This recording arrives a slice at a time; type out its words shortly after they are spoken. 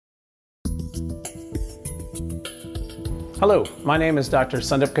Hello, my name is Dr.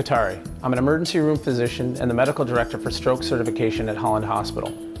 Sandip Kothari. I'm an emergency room physician and the medical director for stroke certification at Holland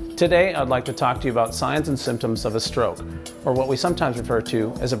Hospital. Today, I'd like to talk to you about signs and symptoms of a stroke, or what we sometimes refer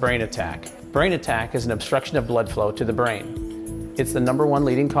to as a brain attack. Brain attack is an obstruction of blood flow to the brain. It's the #1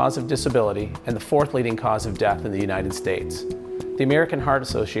 leading cause of disability and the 4th leading cause of death in the United States. The American Heart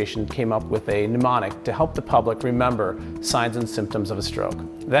Association came up with a mnemonic to help the public remember signs and symptoms of a stroke.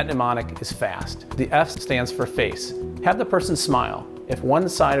 That mnemonic is FAST. The F stands for face. Have the person smile. If one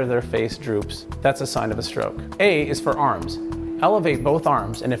side of their face droops, that's a sign of a stroke. A is for arms. Elevate both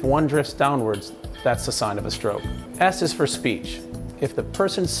arms, and if one drifts downwards, that's a sign of a stroke. S is for speech. If the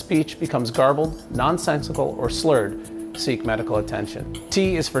person's speech becomes garbled, nonsensical, or slurred, seek medical attention.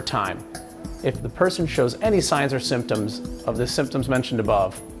 T is for time. If the person shows any signs or symptoms of the symptoms mentioned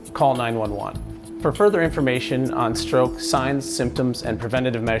above, call 911. For further information on stroke signs, symptoms, and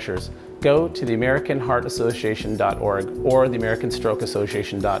preventative measures, go to the AmericanHeartAssociation.org or the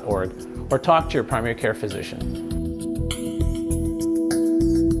AmericanStrokeAssociation.org, or talk to your primary care physician.